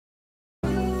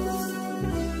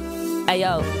Hey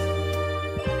yo,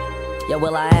 yo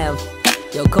Will I Am,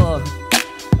 yo Core,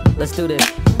 let's do this.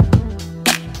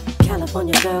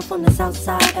 California girl from the south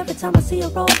side. Every time I see her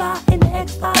roll by in the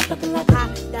X5, looking like a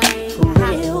hot thing, for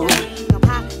real.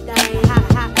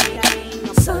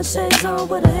 Sunshades on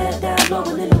with her head down,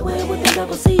 blowing in the wind with the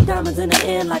double C diamonds in the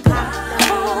end like a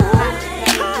hot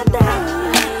thing.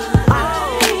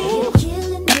 You're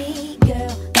killing me,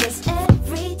 girl, 'cause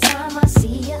every time I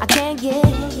see you, I can't get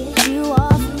you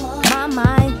off my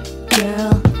mind,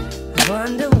 girl. I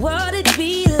wonder what it'd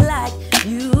be like,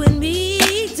 you and me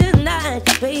tonight,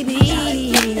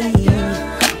 baby.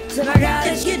 Said I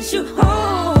gotta get you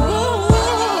home.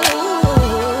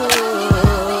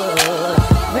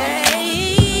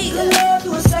 Good love,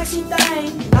 do a sexy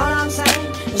thing. Know what I'm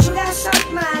saying? And you got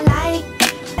something I like.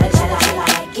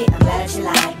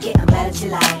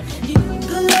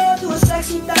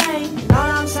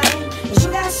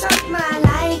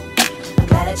 I'm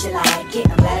glad that you like it.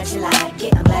 I'm glad that you like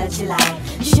it. I'm glad that you like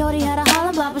it. Shorty had a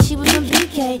Harlem bop when she was in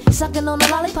BK, sucking on the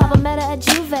lollipop. I met her at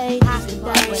Juve.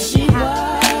 She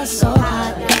was so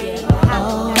hot.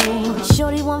 Oh,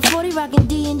 Shorty 140 rockin'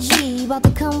 D&G, about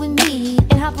to come with me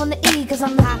and hop on the E, 'cause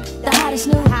I'm the hottest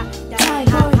new Thang,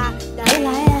 Will I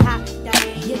Am.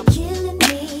 You're killing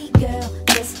me, girl,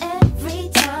 'cause every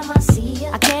time I see you,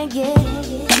 I can't get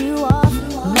you off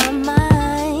my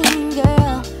mind,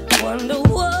 girl. Wonder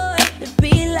what it'd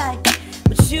be like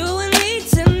with you and me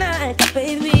tonight,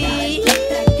 baby.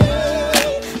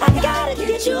 I gotta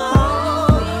get you home.